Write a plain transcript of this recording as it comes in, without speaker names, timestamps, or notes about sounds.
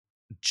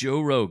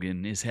Joe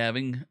Rogan is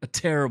having a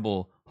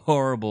terrible,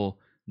 horrible,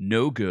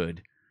 no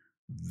good,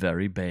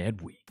 very bad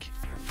week.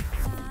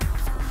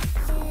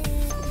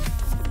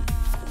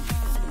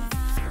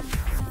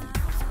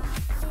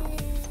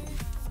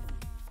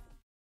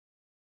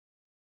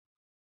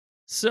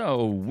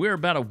 So, we're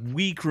about a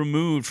week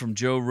removed from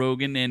Joe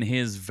Rogan and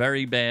his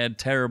very bad,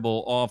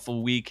 terrible,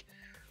 awful week.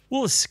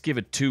 We'll just give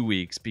it 2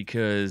 weeks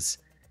because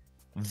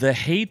the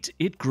hate,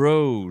 it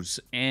grows,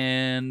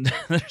 and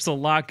there's a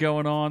lot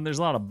going on. There's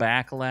a lot of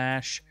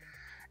backlash,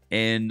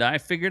 and I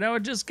figured I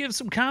would just give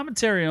some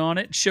commentary on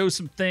it, show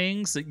some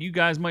things that you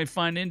guys might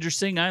find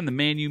interesting. I'm the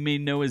man you may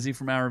know as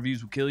From Our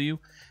Reviews Will Kill You,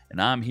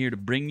 and I'm here to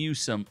bring you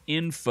some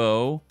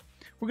info.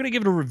 We're going to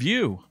give it a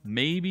review.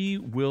 Maybe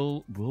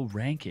we'll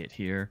rank it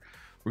here.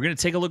 We're going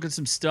to take a look at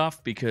some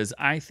stuff because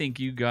I think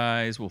you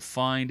guys will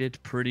find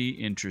it pretty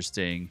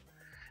interesting.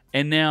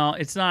 And now,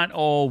 it's not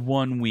all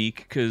 1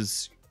 week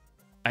because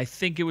I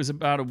think it was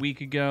about a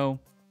week ago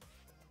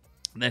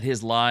that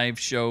his live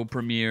show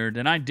premiered,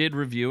 and I did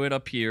review it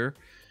up here.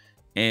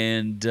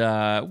 And,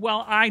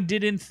 well, I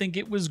didn't think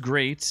it was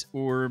great,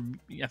 or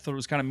I thought it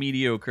was kind of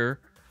mediocre.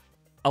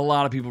 A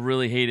lot of people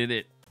really hated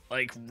it,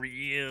 like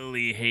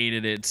really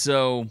hated it.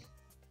 So,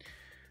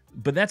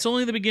 but that's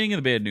only the beginning of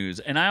the bad news,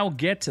 and I'll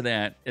get to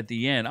that at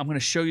the end. I'm going to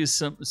show you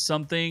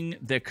something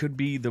that could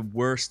be the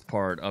worst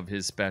part of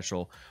his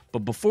special. But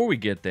before we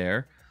get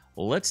there,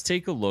 let's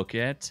take a look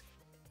at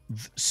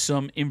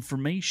some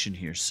information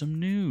here, some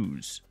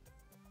news.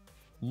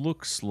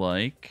 Looks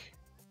like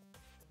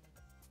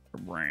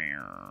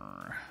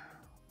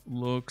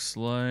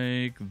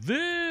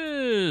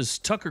this.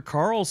 Tucker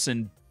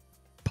Carlson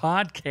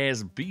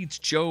podcast beats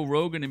Joe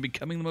Rogan in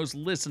becoming the most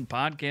listened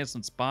podcast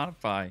on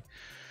Spotify.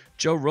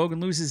 Joe Rogan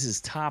loses his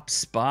top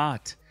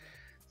spot.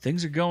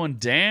 Things are going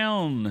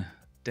down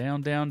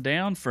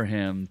for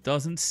him.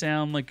 Doesn't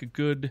sound like a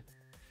good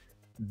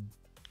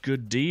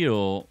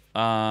deal.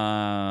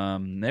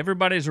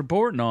 Everybody's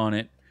reporting on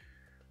it.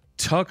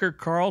 Tucker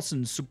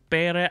Carlson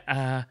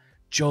supera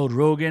Joe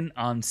Rogan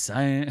on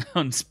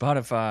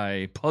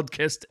Spotify.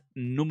 Podcast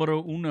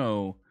numero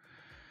uno.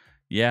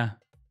 Yeah.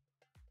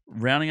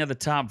 Rounding out the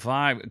top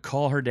 5,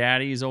 Call Her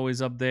Daddy is always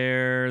up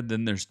there.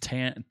 Then there's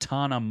Tana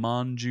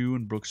Mongeau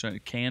and Brooks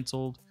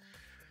canceled.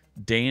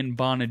 Dan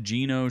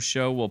Bonagino's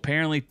show. Well,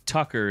 apparently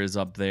Tucker is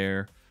up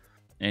there,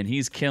 and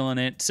he's killing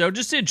it. So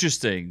just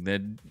interesting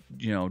that,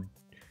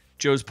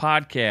 Joe's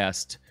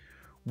podcast,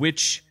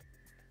 which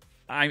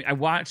I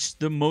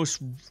watched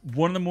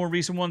one of the more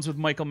recent ones with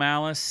Michael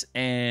Malice,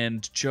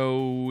 and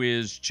Joe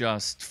is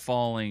just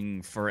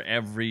falling for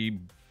every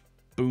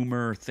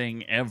boomer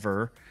thing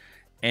ever.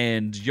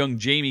 And young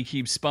Jamie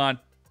keeps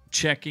spot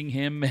checking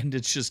him, and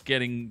it's just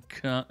getting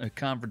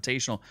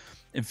confrontational.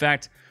 In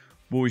fact,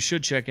 what we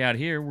should check out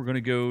here, we're going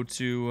to go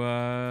to,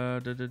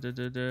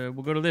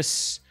 we'll go to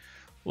this.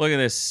 Look at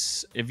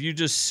this. If you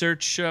just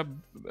search up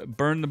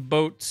Burn the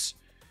Boats,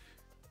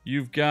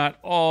 you've got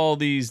all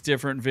these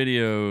different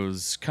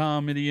videos.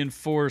 Comedy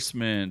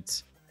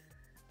enforcement.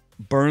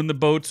 Burn the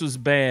Boats was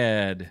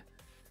bad.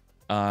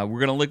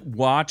 We're going to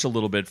watch a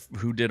little bit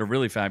who did a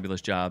really fabulous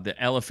job. The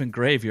Elephant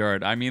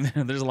Graveyard. I mean,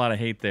 there's a lot of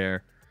hate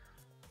there.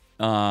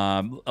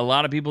 A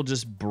lot of people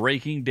just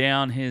breaking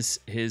down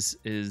his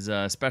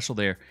special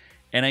there.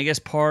 And I guess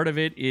part of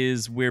it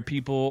is where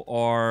people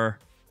are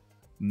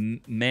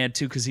mad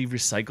too because he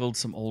recycled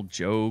some old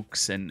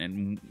jokes,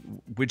 and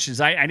which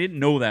is, I didn't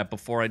know that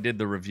before I did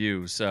the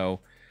review. So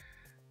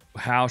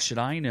how should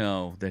I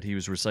know that he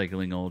was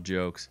recycling old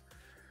jokes?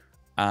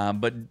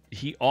 But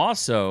he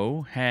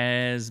also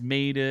has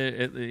made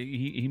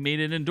he made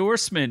an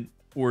endorsement,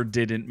 or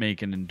didn't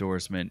make an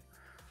endorsement.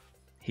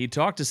 He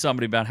talked to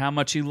somebody about how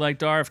much he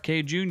liked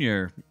RFK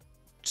Jr.,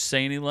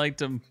 saying he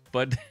liked him,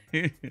 but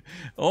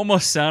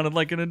almost sounded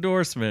like an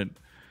endorsement.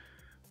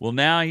 Well,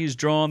 now he's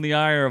drawing the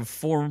ire of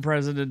former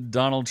President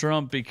Donald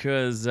Trump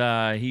because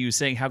he was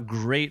saying how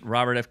great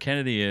Robert F.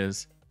 Kennedy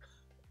is.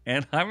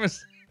 And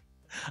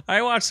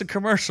I watched the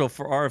commercial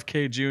for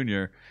RFK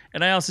Jr.,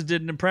 and I also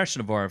did an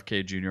impression of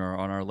RFK Jr.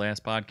 on our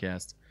last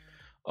podcast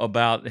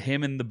about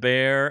him and the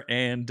bear,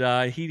 and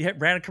he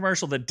ran a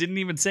commercial that didn't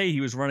even say he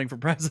was running for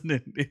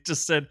president. It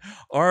just said,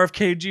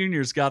 RFK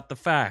Jr.'s got the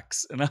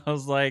facts. And I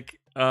was like,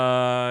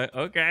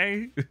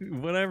 okay,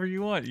 whatever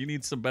you want. You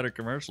need some better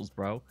commercials,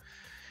 bro.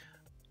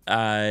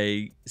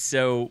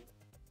 So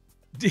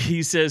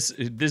he says,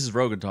 this is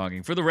Rogan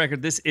talking. For the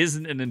record, this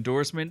isn't an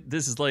endorsement.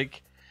 This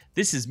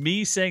is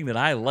me saying that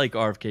I like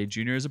RFK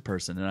Jr. as a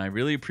person, and I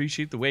really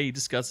appreciate the way he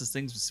discusses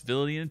things with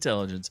civility and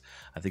intelligence.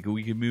 I think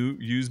we could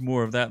use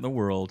more of that in the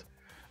world.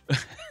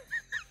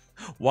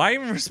 Why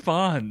even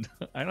respond?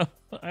 I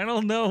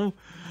don't know.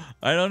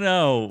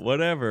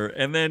 Whatever.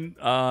 And then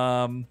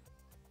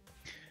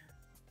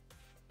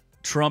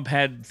Trump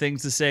had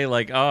things to say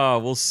like, oh,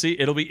 we'll see.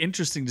 It'll be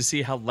interesting to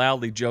see how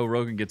loudly Joe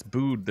Rogan gets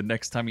booed the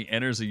next time he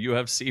enters a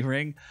UFC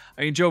ring.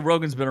 I mean, Joe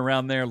Rogan's been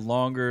around there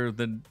longer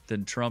than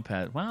Trump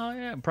has. Well,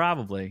 yeah,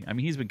 probably. I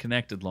mean, he's been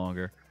connected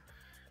longer.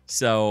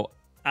 So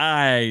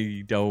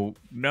I don't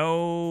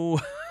know.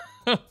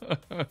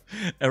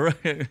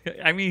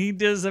 I mean, he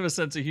does have a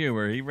sense of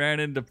humor. He ran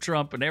into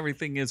Trump and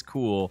everything is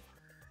cool.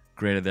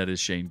 Granted, that is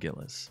Shane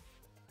Gillis,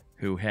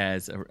 who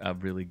has a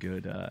really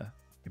good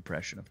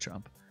impression of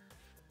Trump.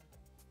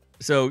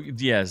 So,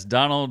 yes,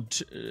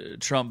 Donald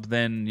Trump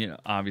then, you know,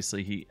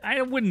 obviously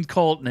I wouldn't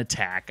call it an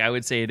attack. I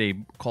would say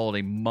call it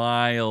a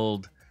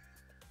mild,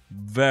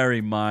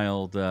 very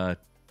mild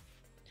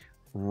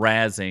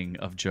razzing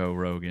of Joe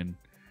Rogan.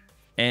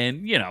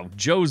 And, you know,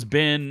 Joe's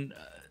been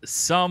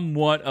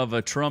somewhat of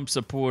a Trump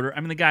supporter. I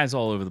mean, the guy's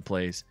all over the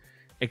place,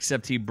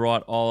 except he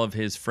brought all of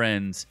his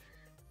friends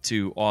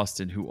to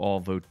Austin who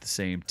all vote the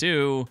same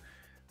too.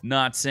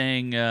 Not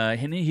saying,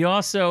 and he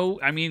also,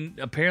 I mean,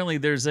 apparently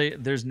there's a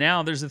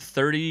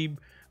 $30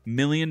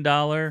 million,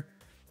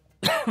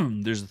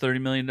 there's a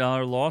 $30 million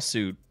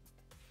lawsuit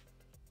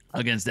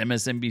against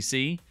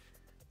MSNBC.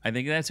 I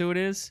think that's who it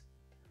is.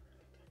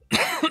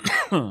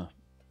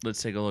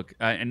 Let's take a look.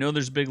 I know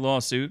there's a big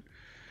lawsuit,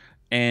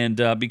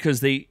 and because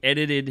they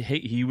edited,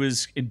 he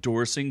was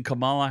endorsing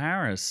Kamala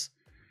Harris,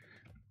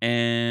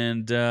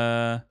 and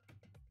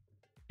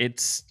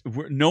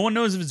no one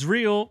knows if it's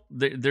real.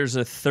 There's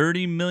a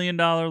 $30 million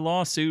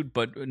lawsuit,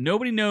 but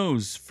nobody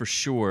knows for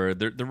sure.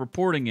 They're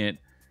reporting it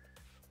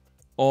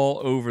all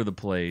over the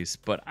place,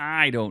 but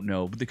I don't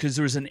know because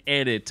there was an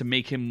edit to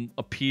make him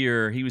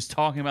appear. He was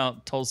talking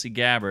about Tulsi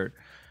Gabbard,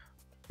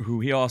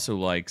 who he also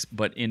likes,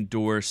 but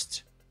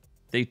endorsed.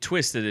 They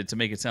twisted it to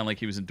make it sound like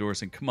he was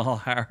endorsing Kamala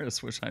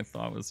Harris, which I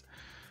thought was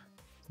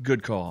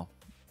good call.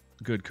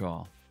 Good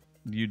call.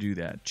 You do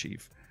that,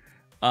 Chief.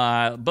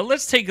 But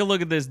let's take a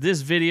look at this.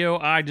 This video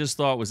I just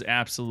thought was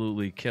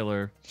absolutely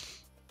killer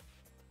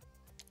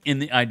in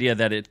the idea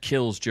that it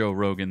kills Joe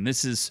Rogan.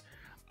 This is,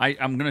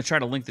 I'm going to try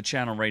to link the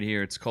channel right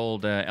here. It's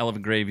called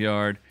Elephant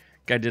Graveyard.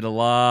 Guy did a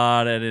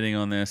lot of editing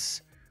on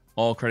this.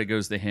 All credit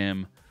goes to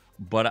him.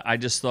 But I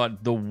just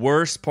thought the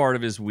worst part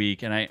of his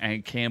week, and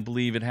I can't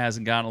believe it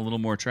hasn't gotten a little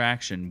more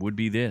traction, would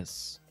be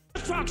this.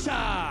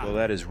 Well,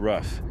 that is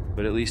rough,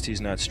 but at least he's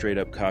not straight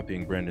up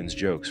copying Brendan's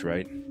jokes,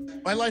 right?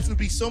 My life would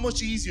be so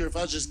much easier if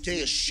I was just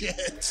gay as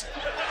shit.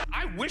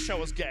 I wish I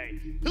was gay.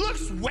 It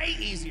looks way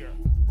easier.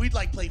 We'd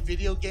like play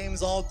video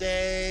games all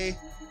day.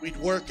 We'd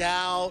work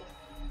out.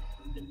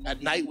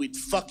 At night, we'd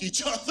fuck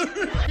each other.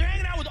 You're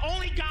hanging out with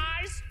only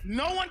guys?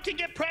 No one can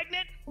get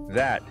pregnant?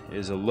 That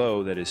is a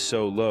low that is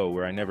so low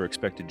where I never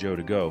expected Joe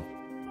to go.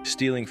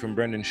 Stealing from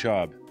Brendan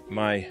Schaub.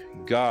 My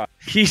God.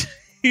 He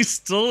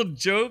stole a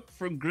joke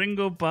from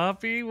Gringo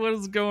Poppy? What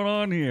is going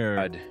on here?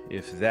 God,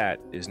 if that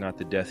is not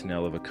the death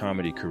knell of a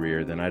comedy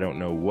career, then I don't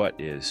know what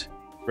is.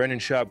 Brendan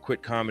Schaub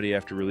quit comedy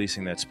after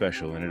releasing that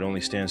special, and it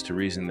only stands to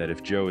reason that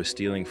if Joe is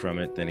stealing from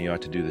it, then he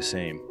ought to do the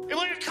same. If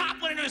like a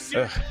cop went into a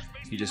serious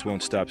He just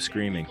won't stop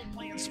screaming.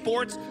 playing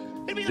sports.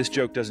 This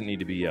joke doesn't need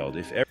to be yelled.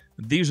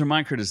 These are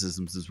my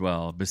criticisms as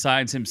well.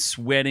 Besides him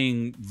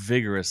sweating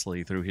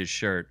vigorously through his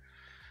shirt,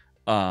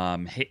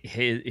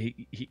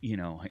 he you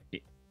know,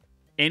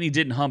 and he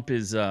didn't hump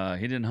his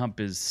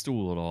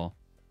stool at all.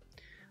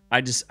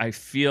 I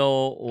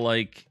feel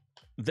like,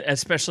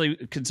 especially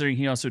considering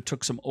he also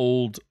took some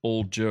old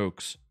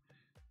jokes.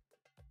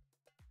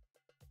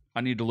 I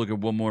need to look at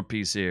one more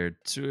piece here.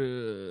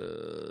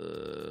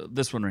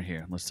 This one right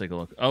here. Let's take a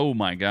look. Oh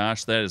my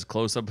gosh, that is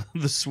close up.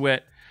 The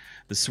sweat.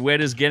 The sweat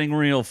is getting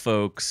real,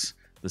 folks.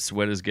 The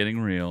sweat is getting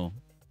real.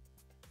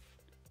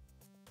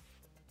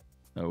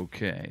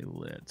 Okay,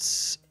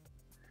 let's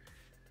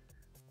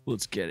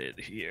get it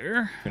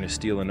here. I'm going to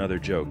steal another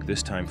joke,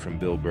 this time from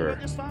Bill Burr.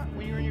 This thought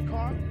when you're in your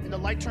car and the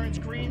light turns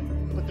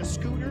green, but the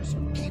scooters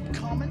keep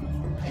coming,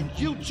 and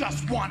you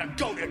just want to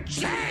go to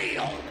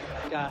jail.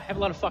 I have a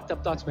lot of fucked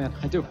up thoughts, man.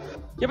 I do.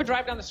 You ever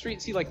drive down the street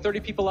and see like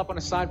 30 people up on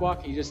a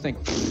sidewalk and you just think...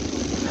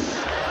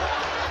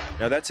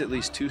 Now that's at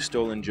least 2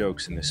 stolen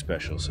jokes in this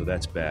special, so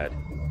that's bad.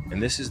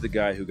 And this is the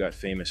guy who got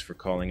famous for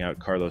calling out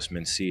Carlos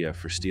Mencia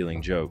for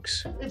stealing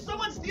jokes. If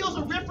someone steals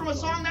a riff from a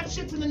song, that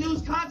shit's in the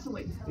news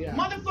constantly. Yeah.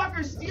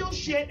 Motherfuckers steal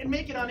shit and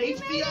make it on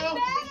HBO,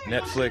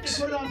 Netflix.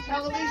 put it on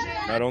television.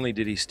 Not only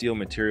did he steal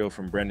material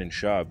from Brendan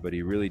Schaub, but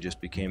he really just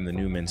became the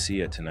new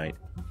Mencia tonight.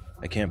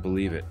 I can't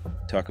believe it.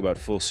 Talk about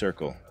full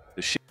circle.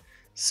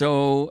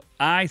 So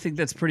I think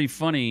that's pretty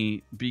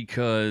funny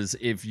because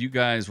if you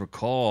guys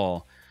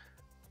recall,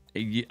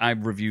 I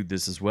reviewed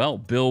this as well.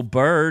 Bill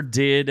Burr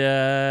did,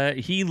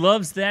 he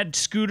loves that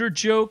scooter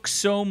joke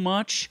so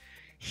much,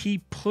 he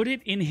put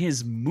it in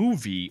his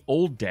movie,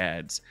 Old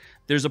Dads.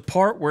 There's a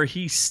part where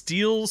he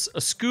steals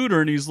a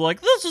scooter and he's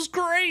like, this is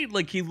great.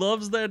 Like, he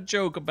loves that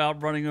joke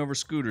about running over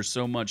scooters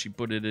so much, he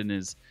put it in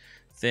his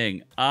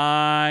thing.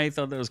 I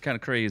thought that was kind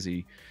of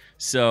crazy.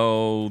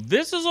 So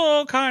this is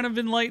all kind of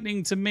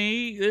enlightening to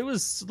me.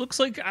 Looks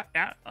like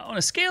on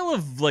a scale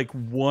of like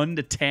 1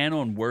 to 10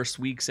 on worst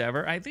weeks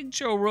ever, I think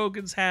Joe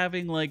Rogan's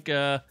having like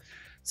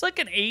it's like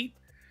an 8.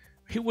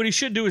 What he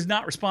should do is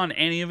not respond to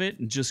any of it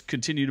and just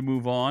continue to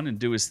move on and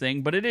do his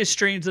thing. But it is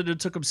strange that it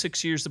took him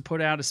 6 years to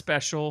put out a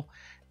special,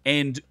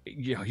 and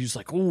you know, he was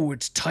like, "Oh,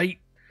 it's tight.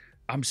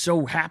 I'm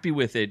so happy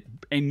with it."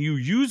 And you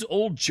use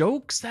old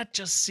jokes, that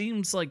just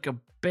seems like a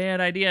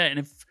bad idea. And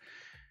if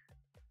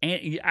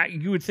And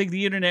you would think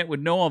the internet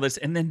would know all this,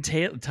 and then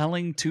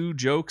telling two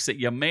jokes that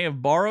you may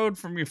have borrowed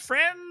from your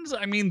friends.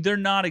 I mean, they're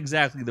not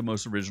exactly the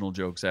most original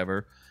jokes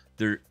ever.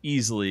 They're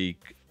easily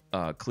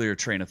clear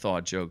train of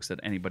thought jokes that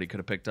anybody could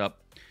have picked up.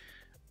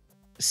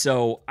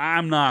 So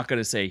I'm not going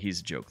to say he's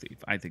a joke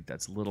thief. I think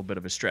that's a little bit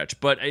of a stretch.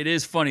 But it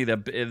is funny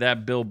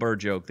that Bill Burr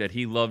joke, that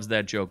he loves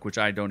that joke, which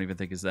I don't even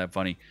think is that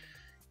funny,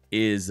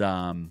 is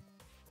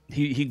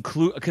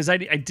because I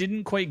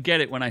didn't quite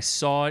get it when I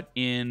saw it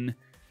in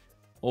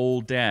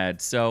Old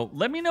Dad. So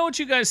let me know what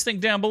you guys think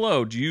down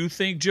below. Do you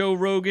think Joe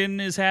Rogan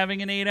is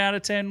having an 8 out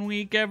of 10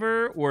 week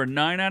ever, or a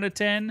 9 out of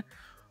 10?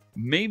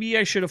 Maybe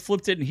I should have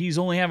flipped it and he's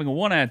only having a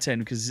 1 out of 10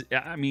 because,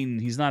 I mean,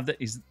 it's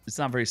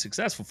not very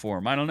successful for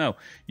him. I don't know.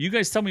 You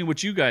guys tell me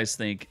what you guys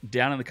think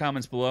down in the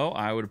comments below.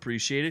 I would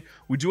appreciate it.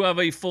 We do have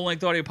a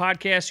full-length audio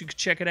podcast. You can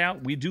check it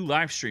out. We do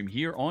live stream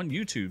here on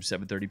YouTube,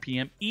 7:30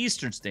 p.m.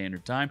 Eastern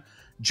Standard Time.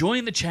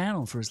 Join the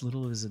channel for as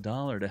little as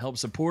 $1 to help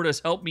support us,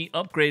 help me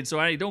upgrade so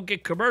I don't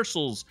get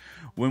commercials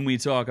when we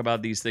talk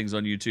about these things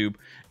on YouTube.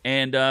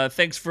 And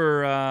thanks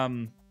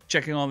for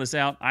checking all this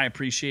out. I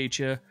appreciate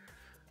you.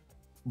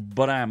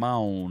 But I'm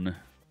on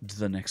to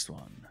the next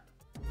one.